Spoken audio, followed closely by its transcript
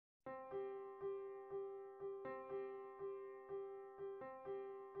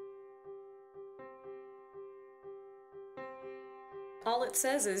All it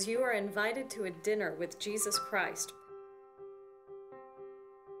says is you are invited to a dinner with Jesus Christ.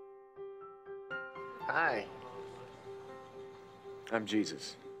 Hi. I'm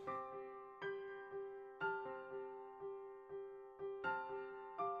Jesus.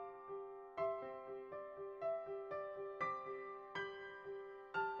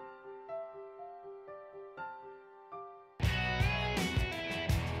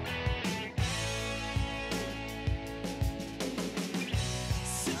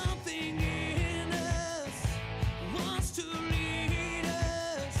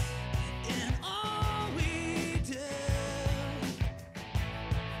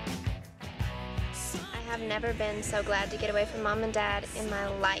 I've never been so glad to get away from Mom and Dad in my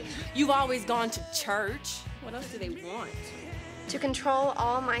life. You've always gone to church. What else do they want? To control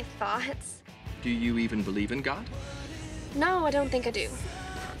all my thoughts. Do you even believe in God? No, I don't think I do.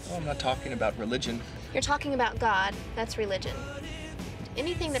 Oh, I'm not talking about religion. You're talking about God, that's religion.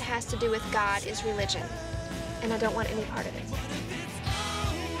 Anything that has to do with God is religion, and I don't want any part of it.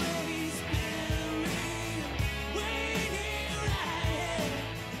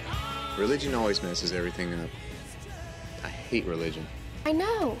 Religion always messes everything up. I hate religion. I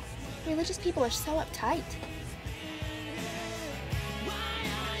know. Religious people are so uptight.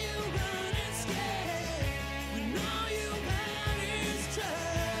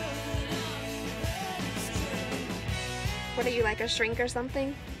 What are you, like a shrink or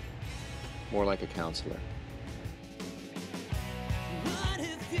something? More like a counselor.